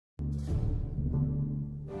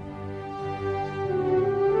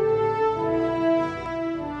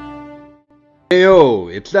Heyo,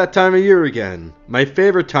 it's that time of year again. My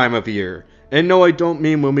favorite time of year. And no, I don't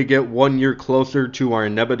mean when we get 1 year closer to our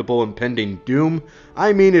inevitable impending doom.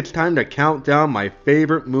 I mean it's time to count down my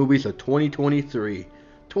favorite movies of 2023.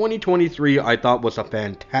 2023 I thought was a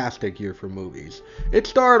fantastic year for movies. It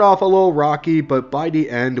started off a little rocky, but by the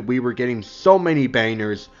end we were getting so many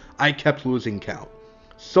bangers, I kept losing count.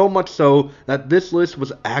 So much so that this list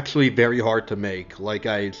was actually very hard to make, like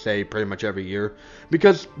I say pretty much every year,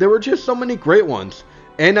 because there were just so many great ones.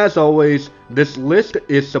 And as always, this list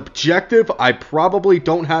is subjective. I probably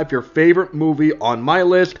don't have your favorite movie on my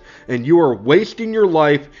list, and you are wasting your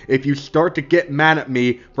life if you start to get mad at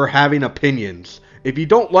me for having opinions. If you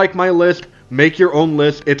don't like my list, make your own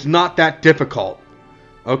list. It's not that difficult.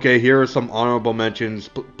 Okay, here are some honorable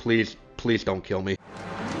mentions. Please don't kill me.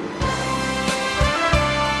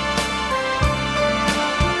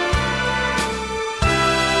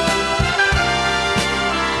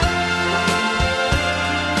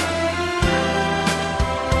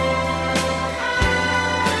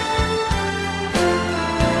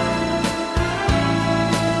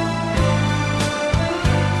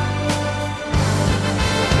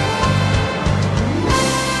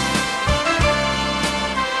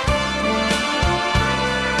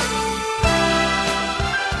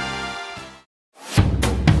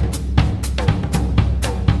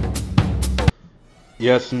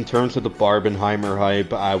 Yes, in terms of the Barbenheimer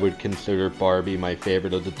hype, I would consider Barbie my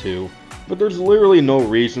favorite of the two. But there's literally no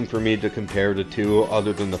reason for me to compare the two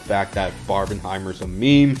other than the fact that Barbenheimer's a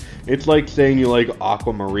meme. It's like saying you like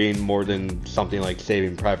Aquamarine more than something like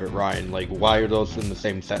Saving Private Ryan. Like, why are those in the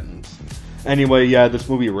same sentence? Anyway, yeah, this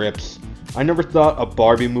movie rips. I never thought a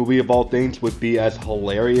Barbie movie of all things would be as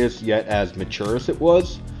hilarious yet as mature as it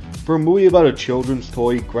was. For a movie about a children's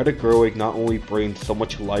toy, Greta Gerwig not only brings so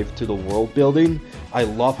much life to the world building, I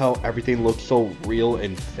love how everything looks so real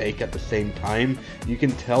and fake at the same time. You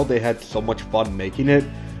can tell they had so much fun making it,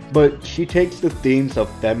 but she takes the themes of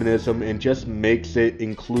feminism and just makes it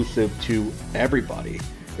inclusive to everybody.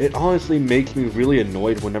 It honestly makes me really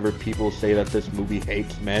annoyed whenever people say that this movie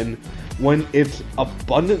hates men, when it's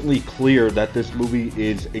abundantly clear that this movie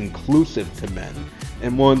is inclusive to men.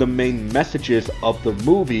 And one of the main messages of the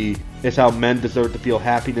movie is how men deserve to feel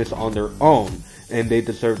happiness on their own, and they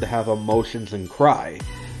deserve to have emotions and cry,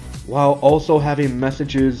 while also having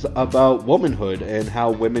messages about womanhood and how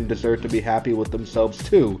women deserve to be happy with themselves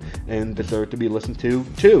too, and deserve to be listened to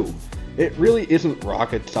too. It really isn't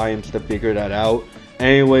rocket science to figure that out.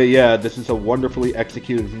 Anyway, yeah, this is a wonderfully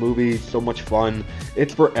executed movie, so much fun.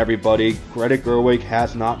 It's for everybody. Greta Gerwig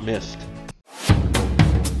has not missed.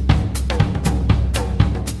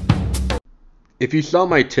 If you saw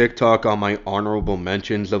my TikTok on my honorable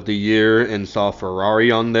mentions of the year and saw Ferrari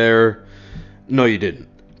on there, no you didn't.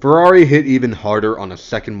 Ferrari hit even harder on a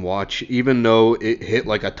second watch, even though it hit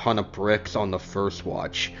like a ton of bricks on the first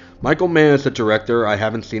watch. Michael Mann is a director I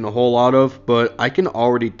haven't seen a whole lot of, but I can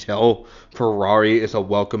already tell Ferrari is a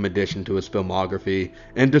welcome addition to his filmography,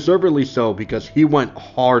 and deservedly so because he went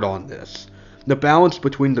hard on this. The balance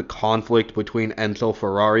between the conflict between Enzo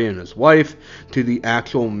Ferrari and his wife, to the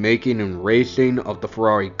actual making and racing of the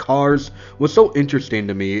Ferrari cars, was so interesting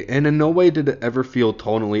to me, and in no way did it ever feel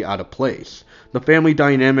tonally out of place. The family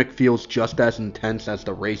dynamic feels just as intense as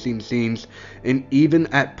the racing scenes, and even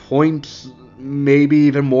at points, maybe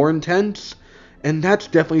even more intense. And that's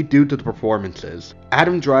definitely due to the performances.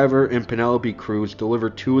 Adam Driver and Penelope Cruz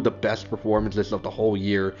delivered two of the best performances of the whole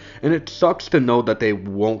year, and it sucks to know that they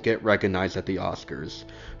won't get recognized at the Oscars.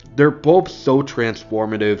 They're both so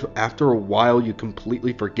transformative. After a while you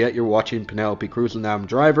completely forget you're watching Penelope Cruz and Adam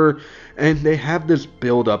Driver, and they have this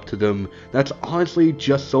build up to them that's honestly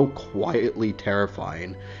just so quietly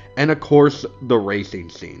terrifying. And of course, the racing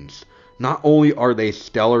scenes. Not only are they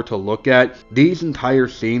stellar to look at, these entire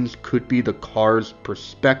scenes could be the car's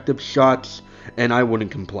perspective shots, and I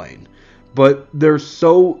wouldn't complain. But they're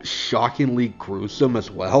so shockingly gruesome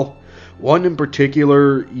as well. One in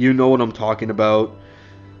particular, you know what I'm talking about.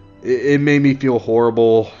 It made me feel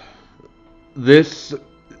horrible. This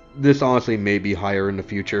honestly may be higher in the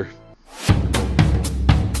future.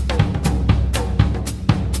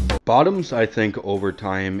 Bottoms, I think, over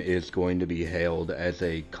time is going to be hailed as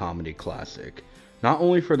a comedy classic. Not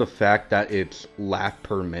only for the fact that it's laugh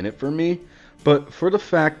per minute for me, but for the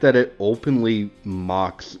fact that it openly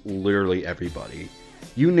mocks literally everybody.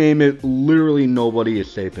 You name it, literally nobody is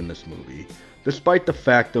safe in this movie. Despite the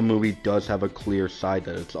fact the movie does have a clear side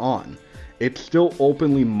that it's on, it still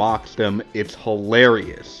openly mocks them. It's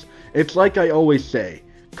hilarious. It's like I always say,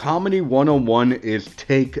 comedy 101 is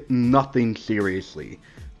take nothing seriously.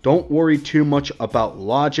 Don't worry too much about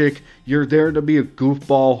logic, you're there to be a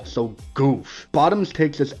goofball, so goof. Bottoms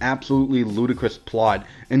takes this absolutely ludicrous plot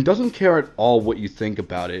and doesn't care at all what you think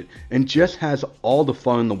about it, and just has all the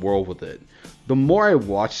fun in the world with it. The more I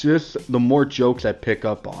watch this, the more jokes I pick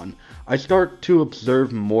up on. I start to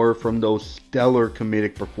observe more from those stellar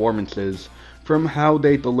comedic performances, from how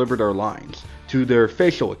they deliver their lines, to their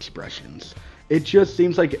facial expressions. It just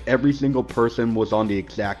seems like every single person was on the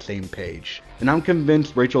exact same page. And I'm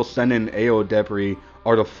convinced Rachel Sennett and Ayo Edebiri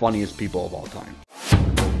are the funniest people of all time.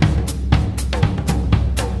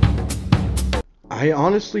 I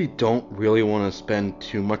honestly don't really want to spend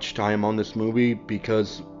too much time on this movie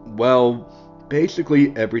because, well,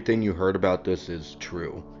 basically everything you heard about this is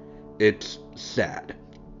true. It's sad.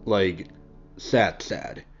 Like,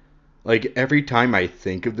 sad. Like, every time I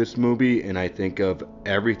think of this movie and I think of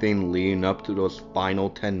everything leading up to those final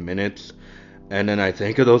 10 minutes, and then I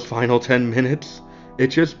think of those final 10 minutes, it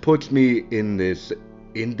just puts me in this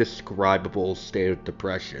indescribable state of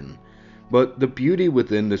depression. But the beauty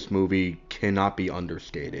within this movie cannot be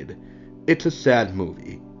understated. It's a sad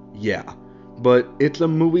movie, yeah, but it's a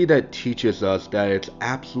movie that teaches us that it's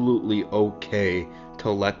absolutely okay to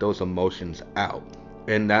let those emotions out,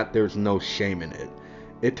 and that there's no shame in it.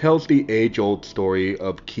 It tells the age-old story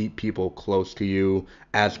of keep people close to you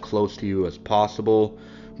as possible,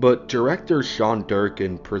 but director Sean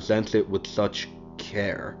Durkin presents it with such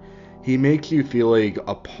care. He makes you feel like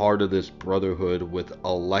a part of this brotherhood with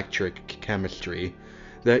electric chemistry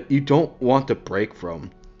that you don't want to break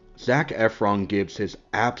from. Zac Efron gives his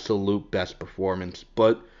absolute best performance,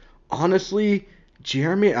 but honestly,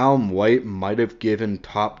 Jeremy Allen White might have given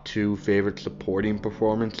top 2 favorite supporting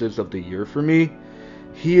performances of the year for me.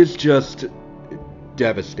 He is just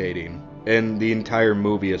devastating, and the entire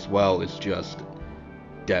movie as well is just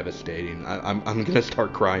devastating. I'm gonna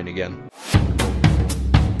start crying again.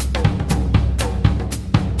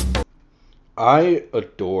 I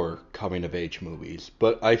adore coming-of-age movies,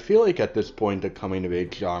 but I feel like at this point the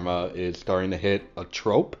coming-of-age genre is starting to hit a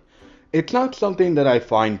trope. It's not something that I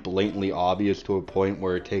find blatantly obvious to a point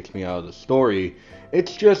where it takes me out of the story.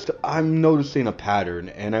 It's just I'm noticing a pattern,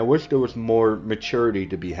 and I wish there was more maturity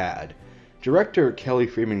to be had. Director Kelly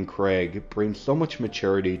Freeman Craig brings so much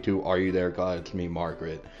maturity to Are You There, God? It's Me,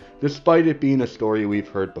 Margaret, despite it being a story we've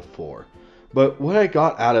heard before. But what I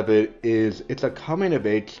got out of it is it's a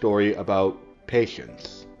coming-of-age story about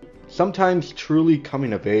patience. Sometimes truly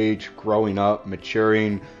coming of age, growing up,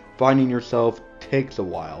 maturing, finding yourself takes a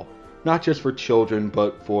while. Not just for children,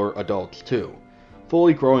 but for adults too.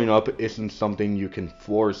 Fully growing up isn't something you can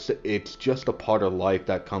force, it's just a part of life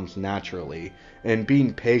that comes naturally, and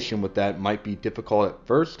being patient with that might be difficult at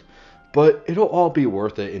first, but it'll all be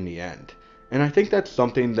worth it in the end. And I think that's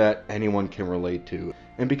something that anyone can relate to.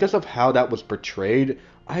 And because of how that was portrayed,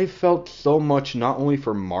 I felt so much not only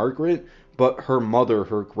for Margaret, but her mother,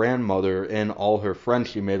 her grandmother, and all her friends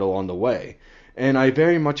she made along the way. And I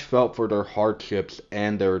very much felt for their hardships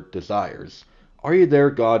and their desires. Are You There,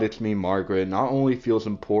 God? It's Me, Margaret not only feels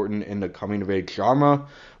important in the coming-of-age genre,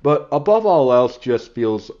 but above all else just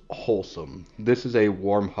feels wholesome. This is a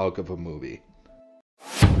warm hug of a movie.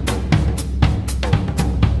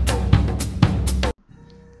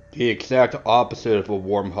 The exact opposite of a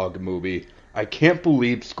warm hug movie. I can't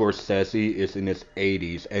believe Scorsese is in his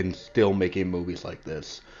 80s and still making movies like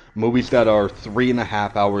this. Movies that are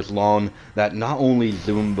 3.5 hours long, that not only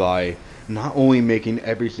zoom by, not only making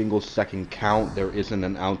every single second count, there isn't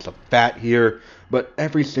an ounce of fat here, but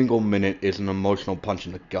every single minute is an emotional punch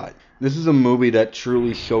in the gut. This is a movie that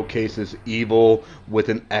truly showcases evil with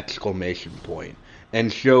an exclamation point,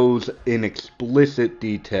 and shows in explicit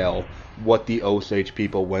detail what the Osage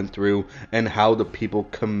people went through and how the people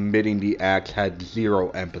committing the acts had zero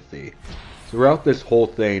empathy. Throughout this whole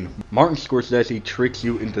thing, Martin Scorsese tricks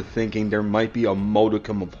you into thinking there might be a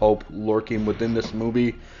modicum of hope lurking within this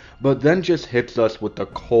movie, but then just hits us with the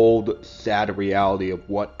cold, sad reality of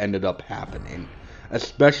what ended up happening.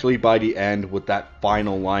 Especially by the end with that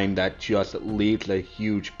final line that just leaves a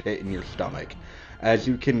huge pit in your stomach. As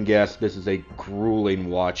you can guess, this is a grueling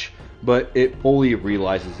watch, but it fully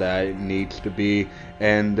realizes that it needs to be,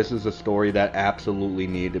 and this is a story that absolutely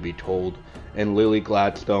needed to be told, and Lily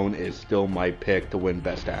Gladstone is still my pick to win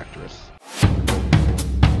Best Actress.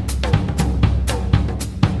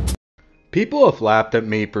 People have laughed at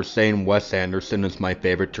me for saying Wes Anderson is my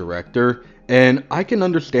favorite director, and I can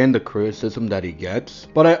understand the criticism that he gets,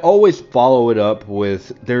 but I always follow it up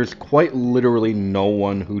with there's quite literally no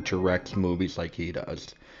one who directs movies like he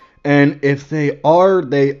does. And if they are,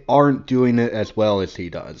 they aren't doing it as well as he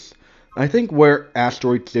does. I think where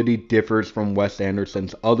Asteroid City differs from Wes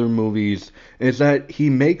Anderson's other movies is that he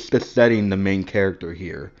makes the setting the main character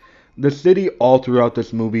here. The city all throughout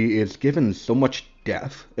this movie is given so much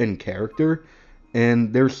depth and character,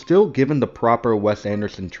 and they're still given the proper Wes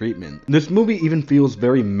Anderson treatment. This movie even feels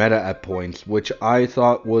very meta at points, which I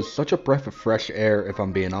thought was such a breath of fresh air if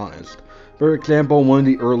I'm being honest. For example, one of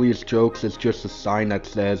the earliest jokes is just a sign that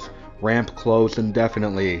says, "Ramp closed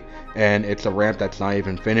indefinitely," and it's a ramp that's not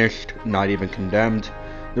even finished, not even condemned.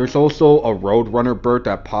 There's also a Roadrunner bird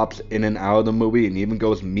that pops in and out of the movie and even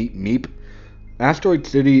goes meep meep. Asteroid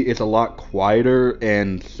City is a lot quieter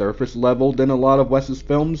and surface level than a lot of Wes's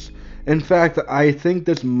films. In fact, I think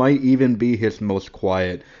this might even be his most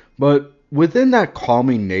quiet, but within that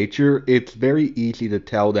calming nature, it's very easy to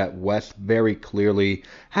tell that Wes very clearly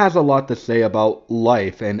has a lot to say about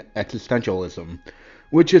life and existentialism,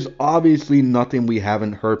 which is obviously nothing we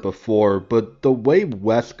haven't heard before, but the way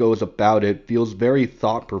Wes goes about it feels very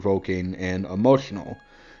thought-provoking and emotional.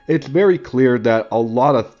 It's very clear that a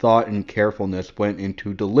lot of thought and carefulness went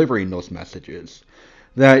into delivering those messages.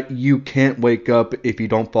 That "you can't wake up if you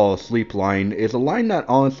don't fall asleep" line is a line that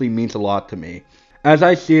honestly means a lot to me, as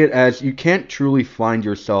I see it as you can't truly find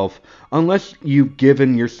yourself unless you've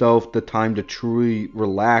given yourself the time to truly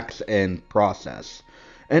relax and process.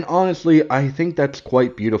 And honestly, I think that's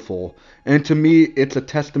quite beautiful, and to me, it's a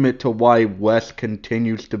testament to why Wes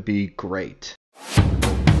continues to be great.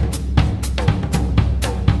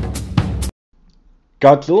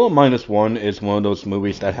 Godzilla Minus One is one of those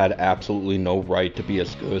movies that had absolutely no right to be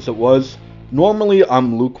as good as it was. Normally,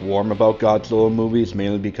 I'm lukewarm about Godzilla movies,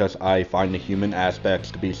 mainly because I find the human aspects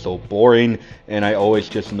to be so boring, and I always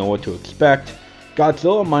just know what to expect.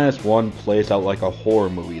 Godzilla Minus One plays out like a horror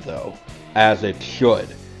movie though, as it should.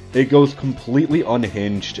 It goes completely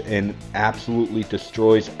unhinged and absolutely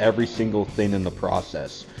destroys every single thing in the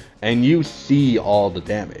process, and you see all the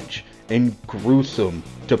damage, in gruesome,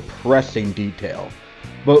 depressing detail.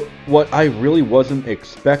 But what I really wasn't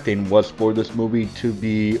expecting was for this movie to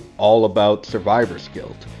be all about survivor's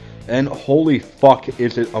guilt. And holy fuck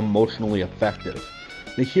is it emotionally effective.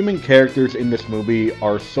 The human characters in this movie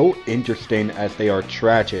are so interesting as they are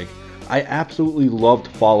tragic. I absolutely loved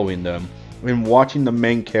following them, and watching the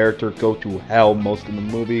main character go to hell most of the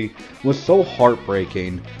movie was so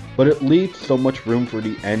heartbreaking, but it leaves so much room for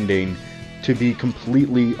the ending to be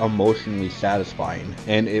completely emotionally satisfying,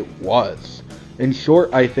 and it was. In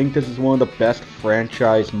short, I think this is one of the best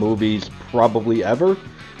franchise movies probably ever.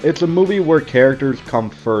 It's a movie where characters come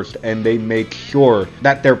first and they make sure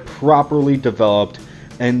that they're properly developed,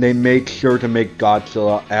 and they make sure to make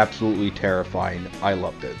Godzilla absolutely terrifying. I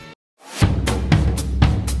loved it.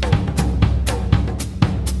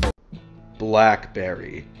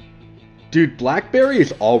 Blackberry. Dude, Blackberry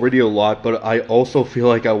is already a lot, but I also feel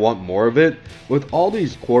like I want more of it. With all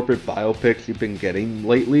these corporate biopics you've been getting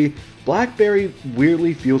lately, Blackberry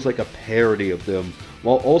weirdly feels like a parody of them,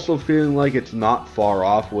 while also feeling like it's not far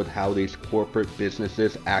off with how these corporate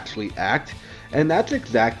businesses actually act. And that's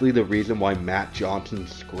exactly the reason why Matt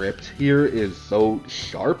Johnson's script here is so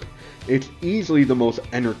sharp. It's easily the most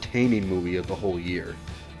entertaining movie of the whole year.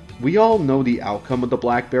 We all know the outcome of the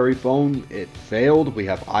BlackBerry phone. It failed. We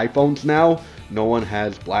have iPhones now. No one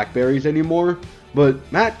has Blackberries anymore.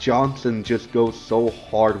 But Matt Johnson just goes so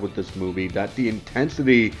hard with this movie that the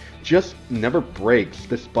intensity just never breaks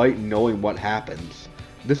despite knowing what happens.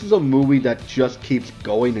 This is a movie that just keeps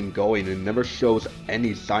going and never shows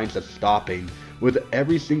any signs of stopping, with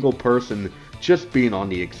every single person just being on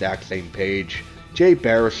the exact same page. Jay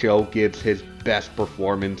Baruchel gives his best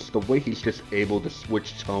performance. The way he's just able to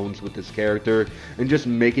switch tones with his character and just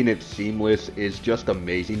making it seamless is just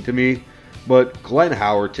amazing to me. But Glenn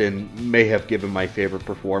Howerton may have given my favorite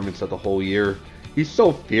performance of the whole year. He's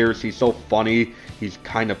so fierce, he's so funny, he's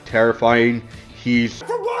kind of terrifying, he's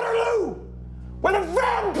from Waterloo, where the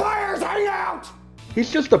vampires hang out!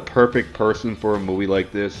 He's just the perfect person for a movie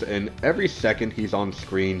like this, and every second he's on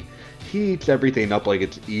screen, he eats everything up like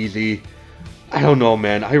it's easy. I don't know,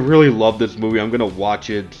 man. I really love this movie. I'm gonna watch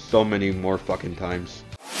it so many more fucking times.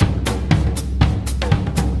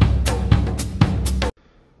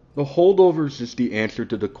 The Holdovers is the answer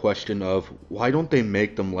to the question of why don't they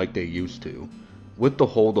make them like they used to. With The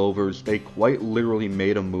Holdovers, they quite literally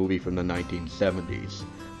made a movie from the 1970s.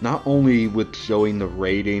 Not only with showing the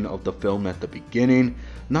rating of the film at the beginning,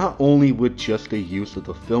 not only with just the use of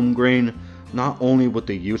the film grain, not only with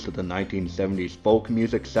the use of the 1970s folk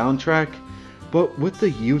music soundtrack, but with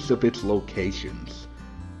the use of its locations.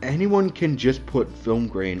 Anyone can just put film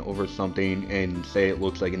grain over something and say it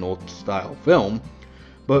looks like an old style film,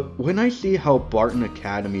 but when I see how Barton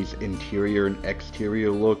Academy's interior and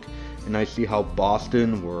exterior look, and I see how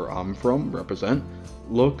Boston, where I'm from, represent,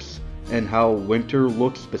 looks, and how winter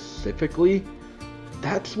looks specifically,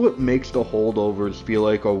 that's what makes The Holdovers feel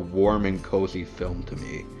like a warm and cozy film to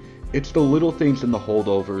me. It's the little things in The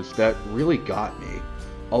Holdovers that really got me.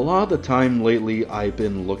 A lot of the time lately I've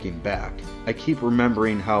been looking back. I keep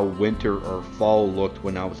remembering how winter or fall looked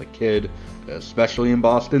when I was a kid, especially in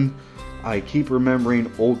Boston. I keep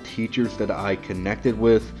remembering old teachers that I connected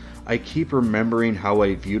with. I keep remembering how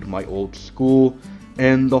I viewed my old school,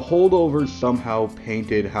 and The Holdovers somehow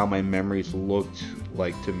painted how my memories looked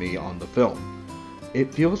like to me on the film.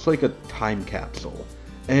 It feels like a time capsule,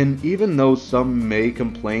 and even though some may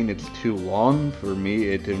complain it's too long, for me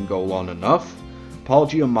it didn't go long enough. Paul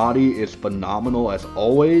Giamatti is phenomenal as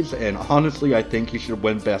always, and honestly I think he should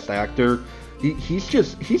win Best Actor. He's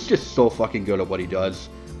just so fucking good at what he does.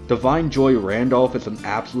 Divine Joy Randolph is an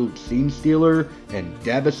absolute scene stealer and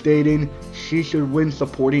devastating. She should win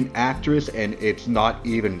Supporting Actress, and it's not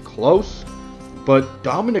even close. But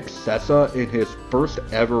Dominic Sessa in his first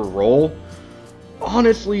ever role,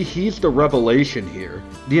 honestly, he's the revelation here.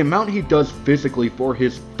 The amount he does physically for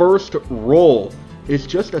his first role is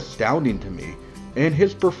just astounding to me. And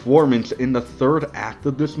his performance in the third act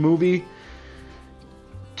of this movie,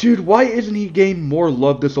 dude, why isn't he getting more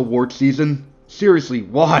love this award season? Seriously,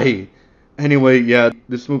 why? Anyway, yeah,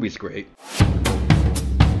 this movie's great.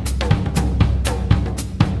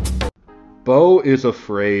 Beau is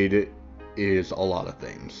Afraid is a lot of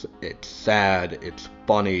things. It's sad, it's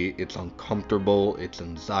funny, it's uncomfortable, it's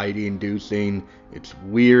anxiety-inducing, it's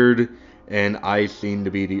weird, and I seem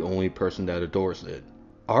to be the only person that adores it.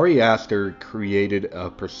 Ari Aster created a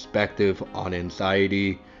perspective on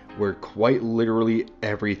anxiety where quite literally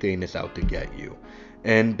everything is out to get you.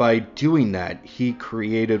 And by doing that, he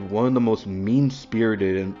created one of the most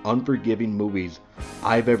mean-spirited and unforgiving movies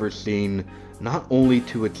I've ever seen, not only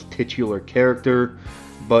to its titular character,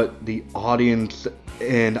 but the audience,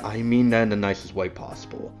 and I mean that in the nicest way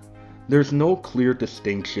possible. There's no clear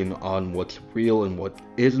distinction on what's real and what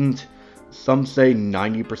isn't. Some say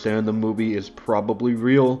 90% of the movie is probably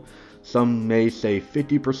real, some may say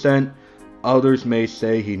 50%, others may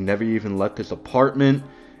say he never even left his apartment,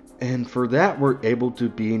 and for that we're able to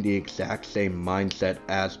be in the exact same mindset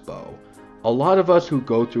as Beau. A lot of us who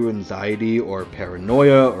go through anxiety or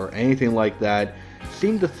paranoia or anything like that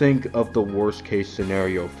seem to think of the worst case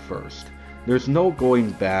scenario first. There's no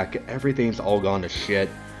going back, everything's all gone to shit,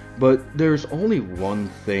 but there's only one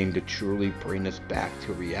thing to truly bring us back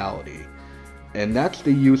to reality. And that's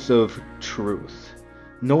the use of truth.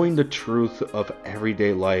 Knowing the truth of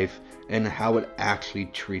everyday life and how it actually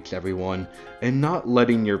treats everyone, and not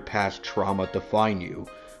letting your past trauma define you,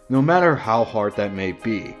 no matter how hard that may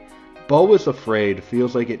be. Beau is Afraid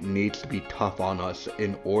feels like it needs to be tough on us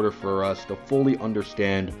in order for us to fully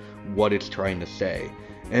understand what it's trying to say.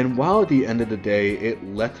 And while at the end of the day it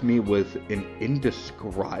left me with an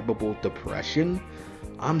indescribable depression,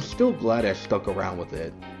 I'm still glad I stuck around with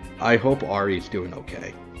it. I hope Ari's doing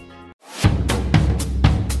okay.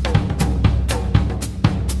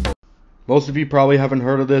 Most of you probably haven't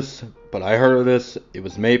heard of this, but I heard of this. It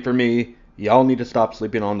was made for me. Y'all need to stop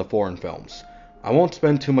sleeping on the foreign films. I won't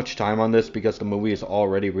spend too much time on this because the movie is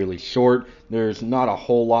already really short. There's not a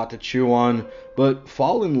whole lot to chew on, but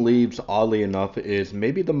Fallen Leaves, oddly enough, is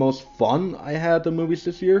maybe the most fun I had the movies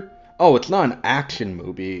this year. Oh, it's not an action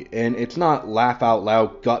movie, and it's not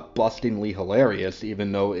laugh-out-loud, gut-bustingly hilarious,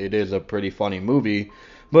 even though it is a pretty funny movie.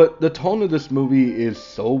 But the tone of this movie is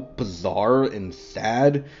so bizarre and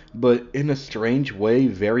sad, but in a strange way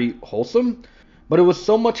very wholesome. But it was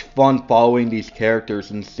so much fun following these characters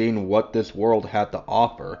and seeing what this world had to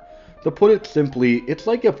offer. To put it simply, it's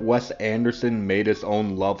like if Wes Anderson made his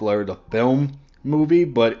own Love Letter to Film movie,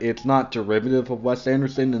 but it's not derivative of Wes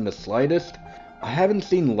Anderson in the slightest. I haven't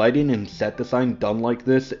seen lighting and set design done like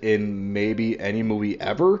this in maybe any movie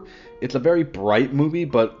ever. It's a very bright movie,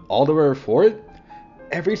 but all the better for it.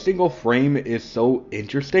 Every single frame is so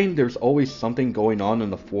interesting. There's always something going on in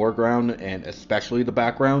the foreground and especially the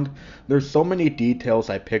background. There's so many details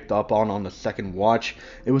I picked up on the second watch.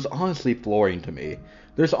 It was honestly flooring to me.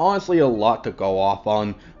 There's honestly a lot to go off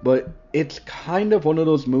on, but it's kind of one of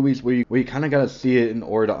those movies where you kind of gotta see it in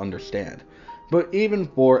order to understand. But even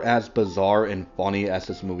for as bizarre and funny as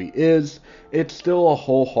this movie is, it's still a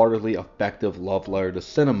wholeheartedly effective love letter to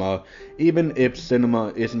cinema, even if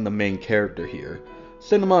cinema isn't the main character here.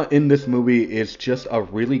 Cinema in this movie is just a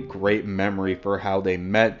really great memory for how they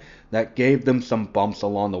met that gave them some bumps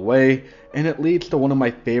along the way, and it leads to one of my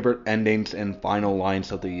favorite endings and final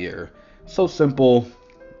lines of the year. So simple,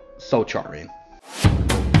 so charming.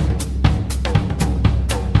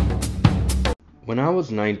 When I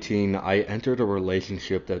was 19, I entered a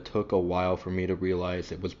relationship that took a while for me to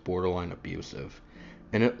realize it was borderline abusive.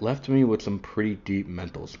 And it left me with some pretty deep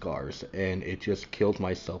mental scars, and it just killed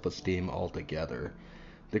my self-esteem altogether.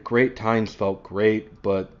 The great times felt great,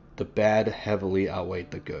 but the bad heavily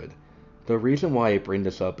outweighed the good. The reason why I bring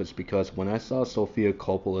this up is because when I saw Sofia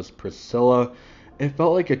Coppola's Priscilla, it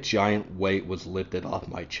felt like a giant weight was lifted off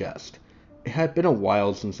my chest. It had been a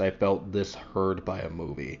while since I felt this heard by a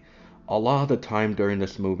movie. A lot of the time during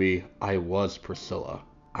this movie, I was Priscilla.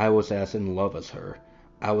 I was as in love as her.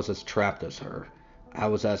 I was as trapped as her. I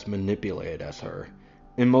was as manipulated as her.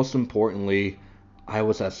 And most importantly, I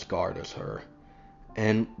was as scarred as her.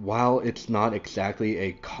 And while it's not exactly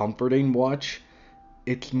a comforting watch,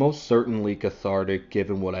 it's most certainly cathartic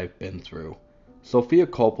given what I've been through. Sofia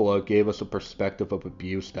Coppola gave us a perspective of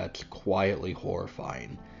abuse that's quietly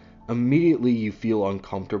horrifying. Immediately you feel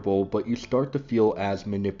uncomfortable, but you start to feel as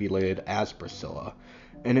manipulated as Priscilla,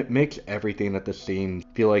 and it makes everything at the scene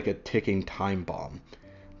feel like a ticking time bomb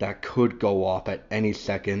that could go off at any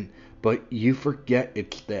second, but you forget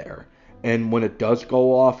it's there. And when it does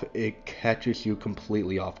go off, it catches you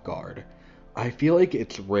completely off guard. I feel like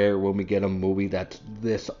it's rare when we get a movie that's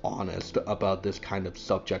this honest about this kind of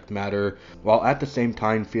subject matter, while at the same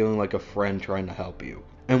time feeling like a friend trying to help you.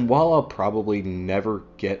 And while I'll probably never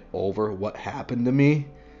get over what happened to me,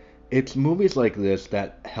 it's movies like this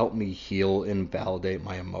that help me heal and validate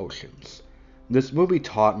my emotions. This movie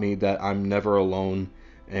taught me that I'm never alone,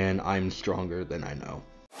 and I'm stronger than I know.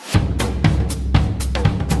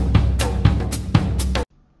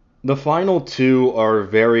 The final two are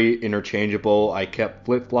very interchangeable. I kept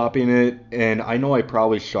flip-flopping it, and I know I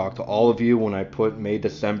probably shocked all of you when I put May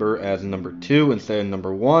December as number 2 instead of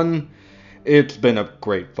number 1. It's been a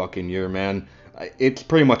great fucking year, man. It's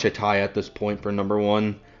pretty much a tie at this point for number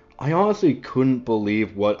 1. I honestly couldn't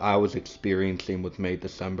believe what I was experiencing with May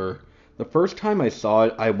December. The first time I saw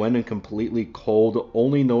it, I went in completely cold,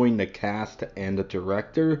 only knowing the cast and the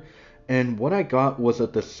director, and what I got was a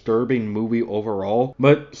disturbing movie overall,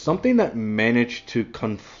 but something that managed to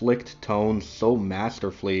conflict tones so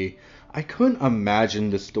masterfully, I couldn't imagine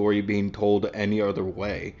the story being told any other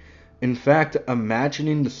way. In fact,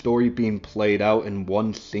 imagining the story being played out in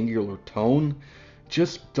one singular tone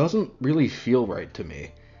just doesn't really feel right to me.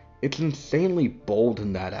 It's insanely bold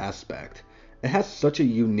in that aspect. It has such a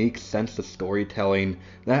unique sense of storytelling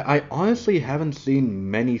that I honestly haven't seen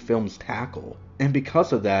many films tackle. And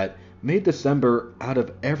because of that, May December, out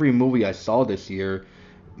of every movie I saw this year,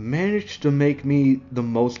 managed to make me the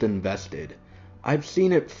most invested. I've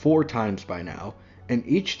seen it 4 times by now, and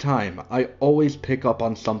each time I always pick up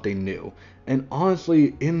on something new. And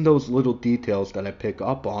honestly, in those little details that I pick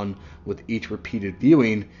up on with each repeated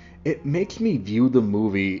viewing, it makes me view the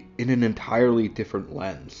movie in an entirely different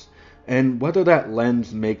lens. And whether that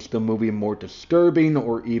lens makes the movie more disturbing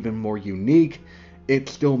or even more unique, it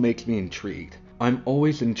still makes me intrigued. I'm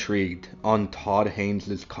always intrigued on Todd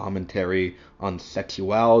Haynes' commentary on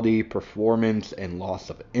sexuality, performance, and loss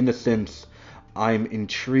of innocence. I'm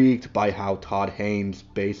intrigued by how Todd Haynes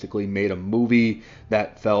basically made a movie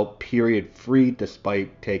that felt period free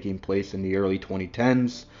despite taking place in the early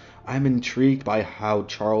 2010s. I'm intrigued by how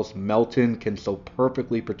Charles Melton can so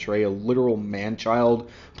perfectly portray a literal man-child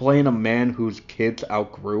playing a man whose kids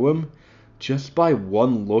outgrew him. Just by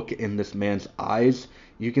one look in this man's eyes,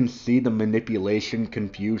 you can see the manipulation,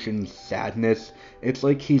 confusion, sadness. It's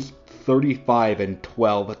like he's 35 and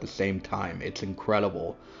 12 at the same time. It's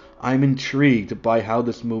incredible. I'm intrigued by how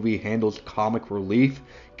this movie handles comic relief,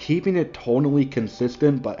 keeping it tonally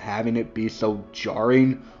consistent but having it be so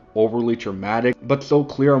jarring, overly dramatic, but so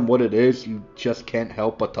clear on what it is you just can't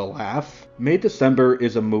help but to laugh. May December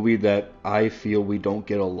is a movie that I feel we don't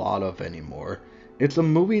get a lot of anymore. It's a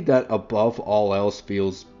movie that above all else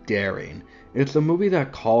feels daring. It's a movie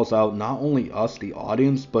that calls out not only us, the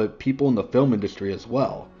audience, but people in the film industry as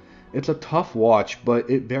well. It's a tough watch, but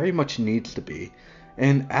it very much needs to be.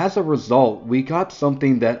 And as a result, we got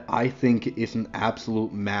something that I think is an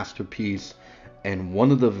absolute masterpiece and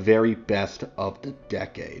one of the very best of the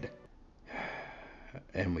decade.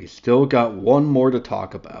 And we still got one more to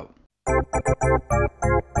talk about.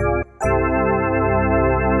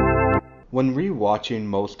 When rewatching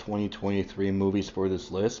most 2023 movies for this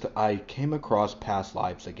list, I came across Past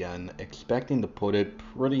Lives again, expecting to put it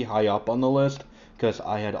pretty high up on the list because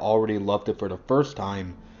I had already loved it for the first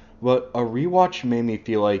time, but a rewatch made me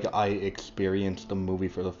feel like I experienced the movie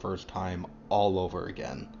for the first time all over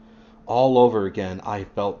again. All over again, I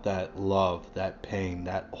felt that love, that pain,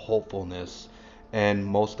 that hopefulness, and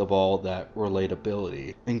most of all, that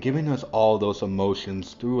relatability, and giving us all those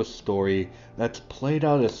emotions through a story that's played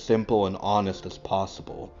out as simple and honest as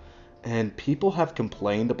possible. And people have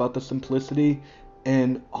complained about the simplicity,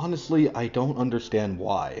 and honestly, I don't understand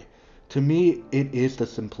why. To me, it is the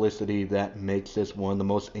simplicity that makes this one of the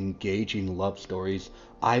most engaging love stories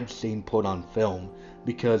I've seen put on film,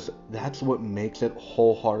 because that's what makes it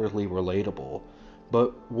wholeheartedly relatable.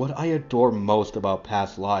 But what I adore most about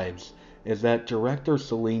Past Lives is that director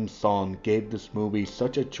Celine Song gave this movie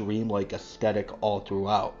such a dreamlike aesthetic all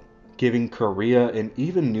throughout, giving Korea and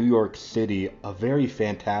even New York City a very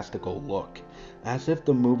fantastical look, as if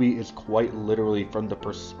the movie is quite literally from the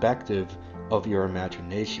perspective of your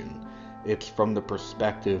imagination. It's from the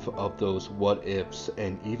perspective of those what ifs,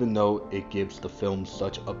 and even though it gives the film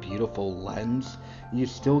such a beautiful lens, you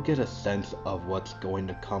still get a sense of what's going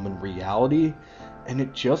to come in reality, and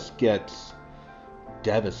it just gets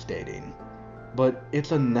devastating. But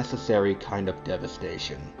it's a necessary kind of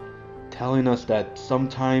devastation, telling us that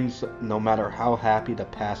sometimes, no matter how happy the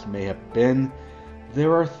past may have been,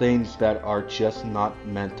 there are things that are just not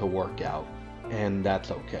meant to work out, and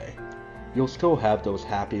that's okay. You'll still have those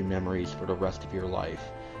happy memories for the rest of your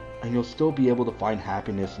life, and you'll still be able to find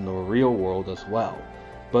happiness in the real world as well.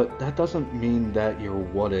 But that doesn't mean that your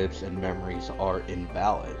what ifs and memories are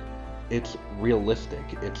invalid. It's realistic,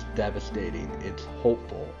 it's devastating, it's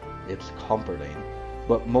hopeful, it's comforting.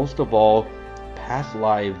 But most of all, Past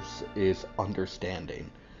Lives is understanding.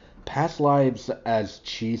 Past Lives, as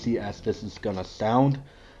cheesy as this is gonna sound,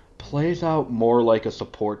 plays out more like a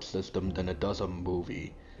support system than it does a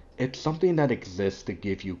movie. It's something that exists to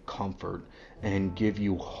give you comfort and give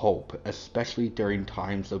you hope, especially during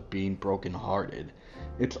times of being brokenhearted.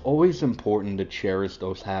 It's always important to cherish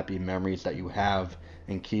those happy memories that you have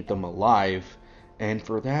and keep them alive, and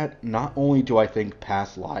for that, not only do I think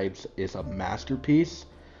Past Lives is a masterpiece,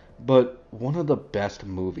 but one of the best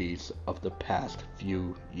movies of the past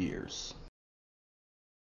few years.